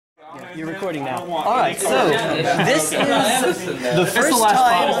You're recording now. Alright, so this is the first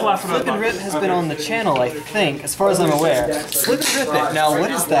time Flip and Rip has been on the channel, I think, as far as I'm aware. Flip and Rip it. Now,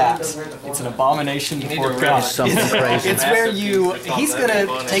 what is that? It's an abomination before God. It's where he's going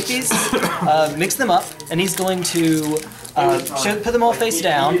to take these, mix them up, and he's going to put them all face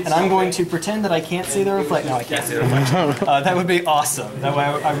down, and I'm going to pretend that I can't see the reflection. No, I can't see the reflection. That would be awesome. That way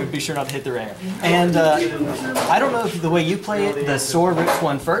I would be sure not to hit the rare. And I don't know if the way you play it, the store rips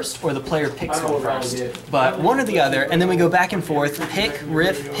one first, or the player picks one first. But one or the other, and then we go back and forth, pick,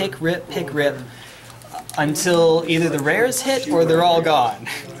 rip, pick, rip, pick, rip, until either the rares hit or they're all gone.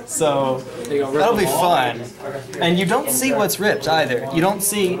 So that'll be fun. And you don't see what's ripped either. You don't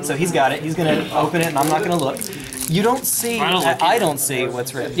see, so he's got it, he's going to open it and I'm not going to look. You don't see, I don't see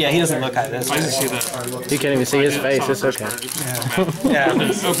what's ripped. Yeah, he doesn't look either. I didn't see that. You can't even see his face, it's okay. Yeah.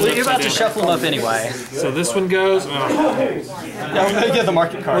 Well, you're about to shuffle them up anyway. So this one goes. Yeah, we're gonna get the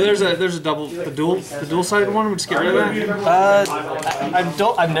market card. Well, there's a dual-sided one. We just get rid of that.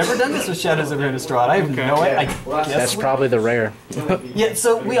 I've never done this with Shadows of Innistrad. I have no idea. I guess that's probably the rare. Yeah,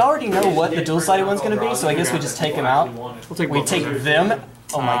 so we already know what the dual-sided one's gonna be, so I guess we just take them out. We take them.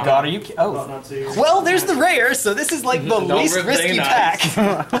 Oh my god, are you oh. Well, there's the rare, so this is like the least risky pack.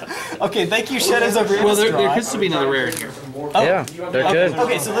 Okay, thank you, Shadows of Innistrad. Well, there could still be another rare in here. Oh. Yeah, they're good.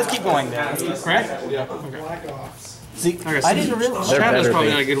 Okay, so let's keep going then. Right? Yeah. Okay. See, I didn't realize. Shadow's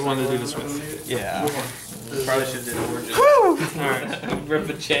probably not a good one to do this with. Yeah. Probably should do the origin. Alright. Rip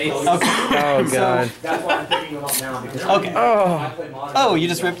a chase. Okay. Oh god. Okay. Oh, you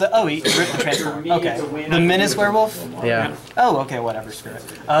just ripped the. Oh, he ripped the transfer. Okay. The Menace Werewolf? Yeah. Oh, okay, whatever. Screw it.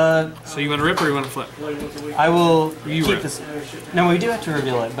 So you want to rip or you want to flip? I will You keep rip. this. No, we do have to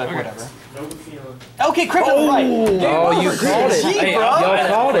reveal it, but whatever. Okay, Crypto, right. Oh, you called it. Gee, bro. Y'all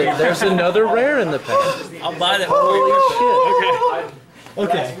called it. There's another rare in the pack. I'll buy that for you. Shit.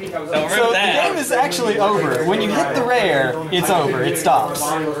 Okay. Don't So rip the that. game is actually over. When you hit the rare, it's over. It stops.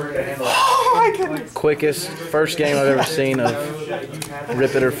 Oh my goodness. Quickest first game I've ever seen of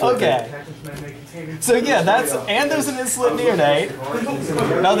rip it or flip it. Okay. So yeah, and there's an Insolent Neonate.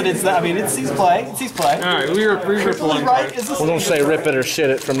 Now that it's that, I mean, it sees play. It sees play. Alright, we rip one Right? card. Is this We're gonna say rip it or shit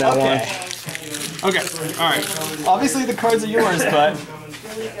it from now on. Okay, alright. Obviously the cards are yours, but.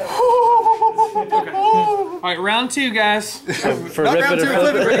 Alright, round two, guys. For Not rip round it two, or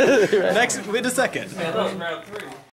flip it. Next, wait a second. Man, that was round 3.